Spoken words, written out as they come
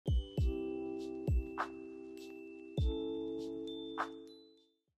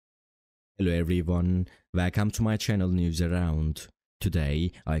Hello everyone, welcome to my channel News Around.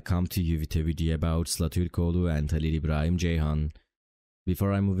 Today I come to you with a video about Sıla and Halil İbrahim Ceyhan.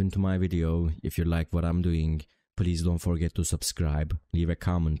 Before I move into my video, if you like what I'm doing, please don't forget to subscribe, leave a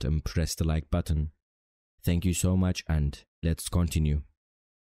comment and press the like button. Thank you so much and let's continue.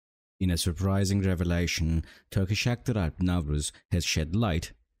 In a surprising revelation, Turkish actor Alp Navruz has shed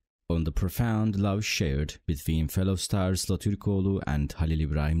light on the profound love shared between fellow stars Sıla and Halil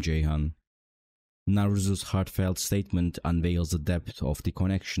İbrahim Ceyhan. Navruz's heartfelt statement unveils the depth of the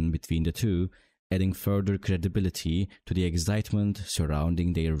connection between the two, adding further credibility to the excitement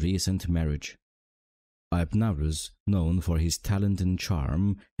surrounding their recent marriage. Alp Navruz, known for his talent and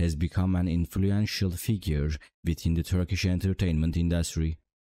charm, has become an influential figure within the Turkish entertainment industry.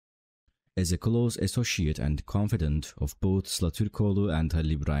 As a close associate and confidant of both Sıla and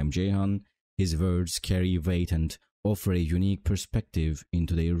Halil İbrahim Ceyhan, his words carry weight and offer a unique perspective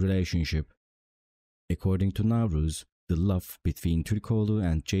into their relationship. According to Navruz, the love between Türkoğlu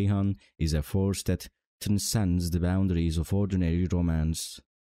and Ceyhan is a force that transcends the boundaries of ordinary romance.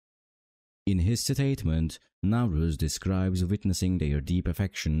 In his statement, Navruz describes witnessing their deep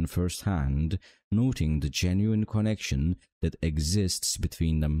affection firsthand, noting the genuine connection that exists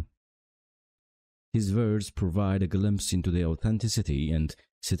between them. His words provide a glimpse into the authenticity and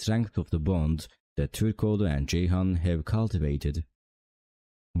strength of the bond that Türkoğlu and Ceyhan have cultivated.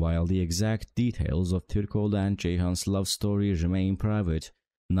 While the exact details of Türkoğlu and Ceyhan's love story remain private,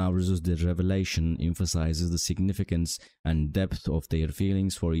 Navruz's revelation emphasizes the significance and depth of their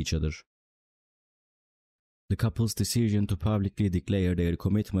feelings for each other. The couple's decision to publicly declare their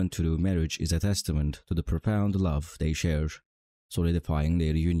commitment to marriage is a testament to the profound love they share, solidifying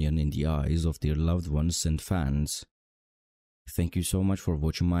their union in the eyes of their loved ones and fans. Thank you so much for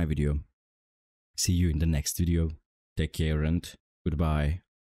watching my video. See you in the next video. Take care and goodbye.